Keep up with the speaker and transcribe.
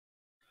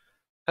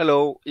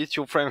Hello, it's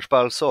your French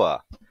pal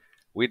Soa.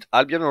 With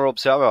Albion Europe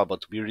server about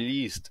to be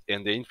released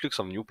and the influx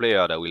of new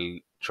players that will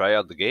try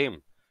out the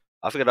game,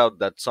 I figured out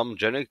that some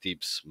generic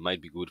tips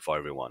might be good for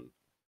everyone.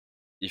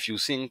 If you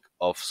think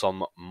of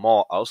some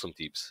more awesome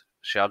tips,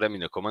 share them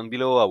in a comment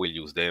below. I will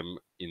use them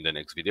in the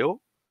next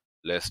video.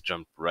 Let's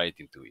jump right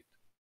into it.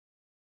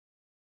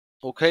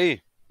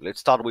 Okay, let's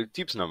start with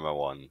tips number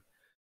 1.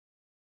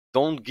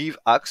 Don't give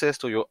access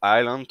to your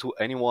island to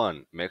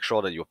anyone. Make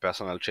sure that your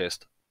personal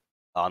chests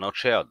are not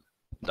shared.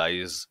 There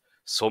is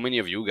so many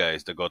of you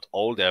guys that got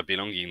all their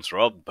belongings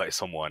robbed by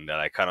someone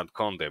that I cannot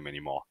count them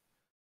anymore.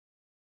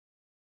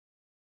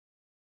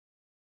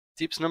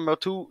 Tips number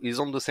 2 is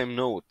on the same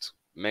note.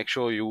 Make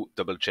sure you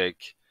double check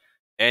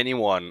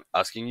anyone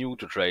asking you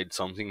to trade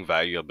something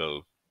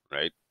valuable,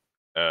 right?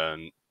 A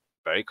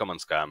very common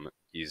scam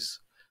is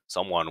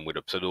someone with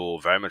a pseudo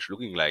very much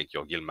looking like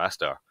your guild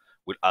master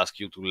will ask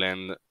you to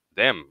lend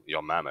them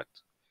your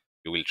mammoth.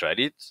 You will trade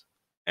it,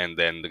 and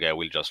then the guy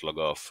will just log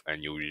off,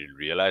 and you will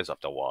realize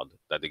afterward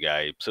that the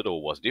guy pseudo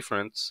was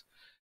different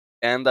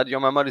and that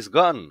your mammoth is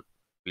gone.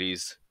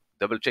 Please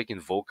double check in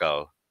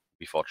vocal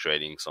before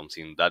trading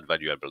something that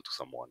valuable to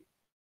someone.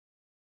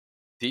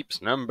 Tips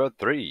number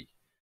 3.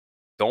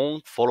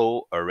 Don't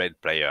follow a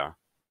red player,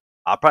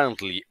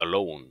 apparently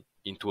alone,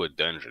 into a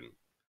dungeon.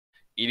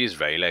 It is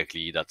very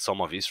likely that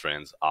some of his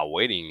friends are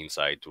waiting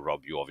inside to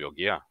rob you of your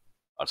gear.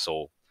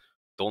 Also,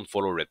 don't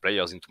follow red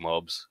players into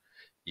mobs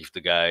if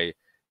the guy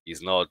is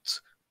not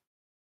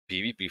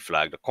PvP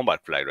flagged,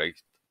 combat flagged,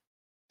 right?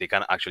 They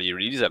can actually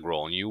release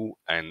aggro on you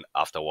and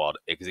afterward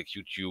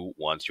execute you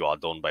once you are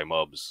done by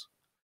mobs.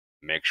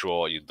 Make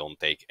sure you don't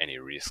take any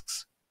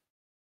risks.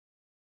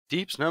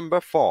 Tips number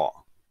 4.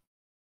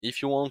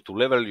 If you want to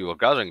level your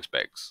gathering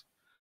specs,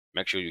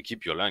 make sure you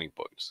keep your learning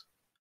points.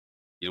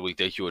 It will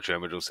take you a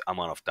tremendous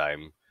amount of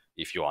time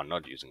if you are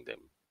not using them.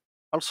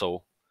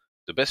 Also,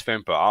 the best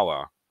frame per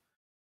hour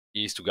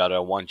is to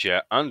gather one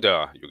chair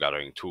under your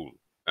gathering tool,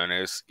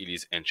 unless it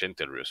is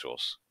enchanted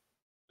resource.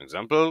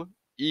 Example,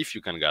 if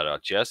you can gather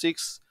tier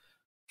 6,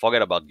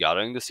 forget about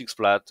gathering the 6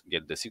 flat,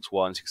 get the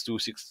 6-1,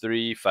 6-2,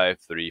 6-3,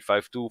 5-3,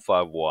 5-2,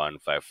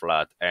 5-1, 5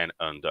 flat, and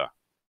under.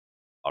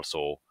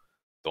 Also,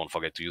 don't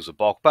forget to use a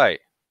pork pie.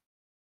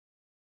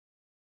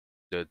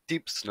 The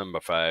tips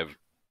number 5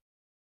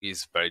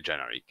 is very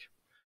generic.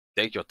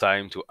 Take your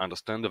time to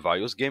understand the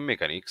various game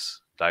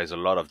mechanics. There is a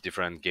lot of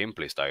different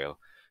gameplay style.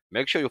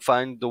 Make sure you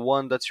find the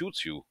one that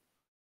suits you.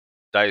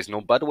 There is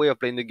no bad way of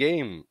playing the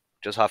game,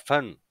 just have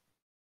fun.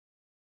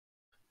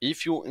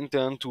 If you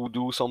intend to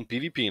do some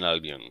PvP in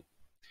Albion,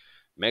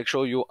 make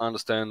sure you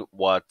understand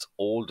what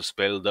all the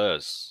spell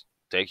does.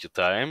 Take your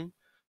time,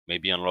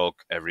 maybe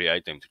unlock every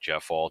item to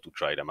tier 4 to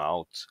try them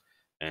out,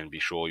 and be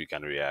sure you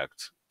can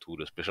react to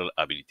the special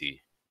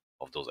ability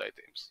of those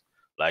items.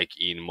 Like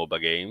in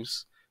MOBA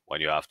games,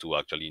 when you have to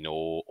actually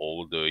know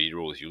all the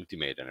heroes'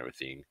 ultimate and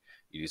everything,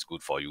 it is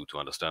good for you to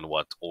understand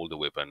what all the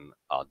weapons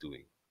are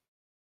doing.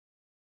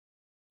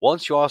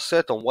 Once you are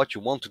set on what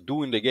you want to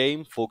do in the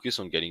game, focus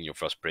on getting your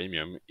first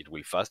premium. It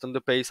will fasten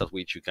the pace at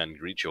which you can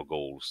reach your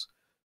goals.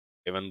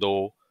 Even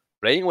though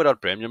playing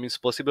without premium is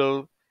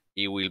possible,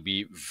 it will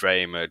be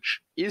very much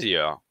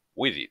easier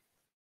with it.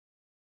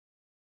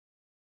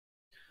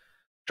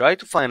 Try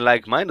to find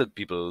like-minded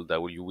people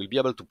that you will be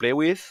able to play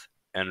with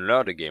and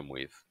learn the game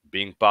with.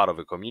 Being part of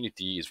a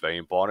community is very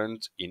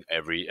important in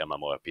every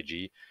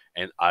MMORPG,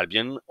 and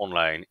Albion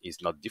Online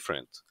is not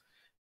different.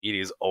 It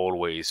is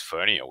always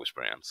funnier with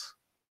friends.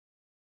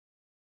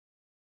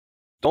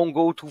 Don't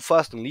go too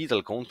fast on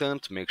lethal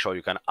content, make sure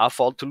you can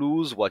afford to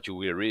lose what you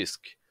will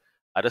risk.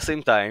 At the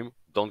same time,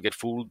 don't get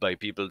fooled by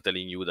people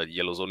telling you that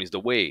Yellow Zone is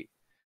the way.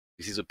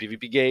 This is a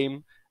PvP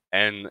game,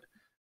 and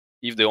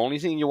if the only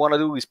thing you want to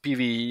do is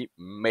PvE,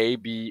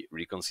 maybe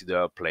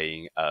reconsider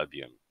playing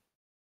Albion.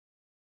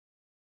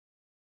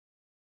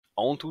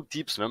 On to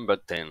tips number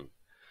 10.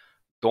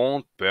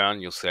 Don't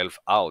burn yourself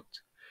out.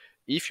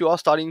 If you are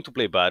starting to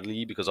play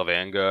badly because of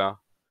anger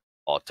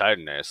or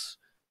tiredness,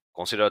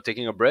 consider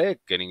taking a break,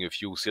 getting a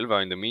few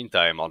silver in the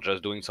meantime, or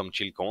just doing some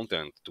chill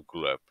content to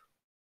cool up.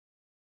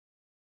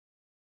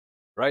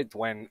 Right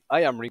when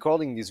I am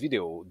recording this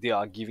video, they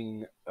are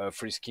giving a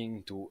free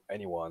skin to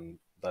anyone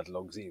that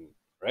logs in,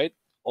 right?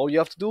 All you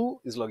have to do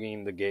is log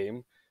in the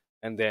game,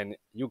 and then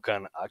you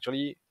can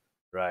actually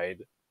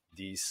ride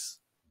this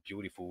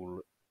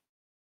beautiful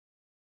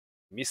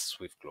Miss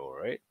Swiftclaw,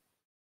 right?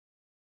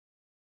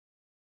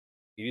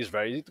 It is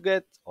very easy to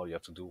get. All you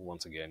have to do,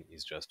 once again,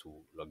 is just to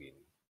log in.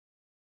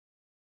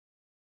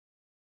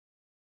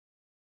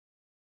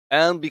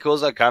 And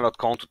because I cannot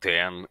count to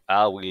 10,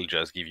 I will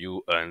just give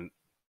you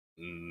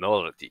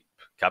another tip.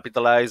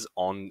 Capitalize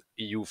on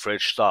EU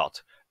fresh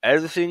start.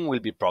 Everything will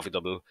be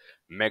profitable.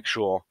 Make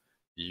sure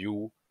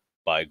you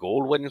buy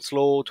gold when it's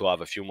low to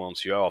have a few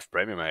months here of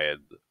premium ahead.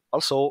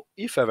 Also,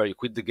 if ever you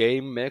quit the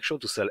game, make sure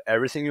to sell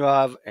everything you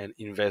have and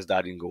invest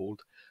that in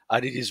gold,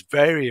 and it is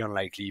very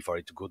unlikely for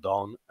it to go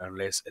down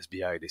unless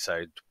SBI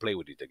decide to play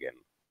with it again.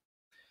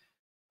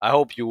 I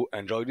hope you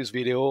enjoyed this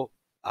video.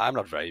 I'm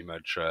not very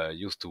much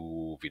used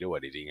to video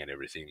editing and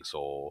everything,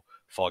 so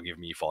forgive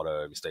me for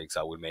the mistakes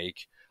I will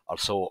make.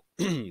 Also,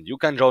 you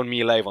can join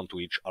me live on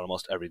Twitch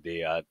almost every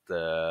day at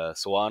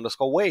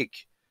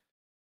 @soa_wake.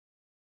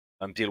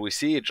 Until we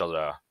see each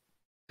other,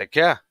 take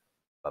care.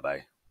 Bye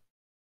bye.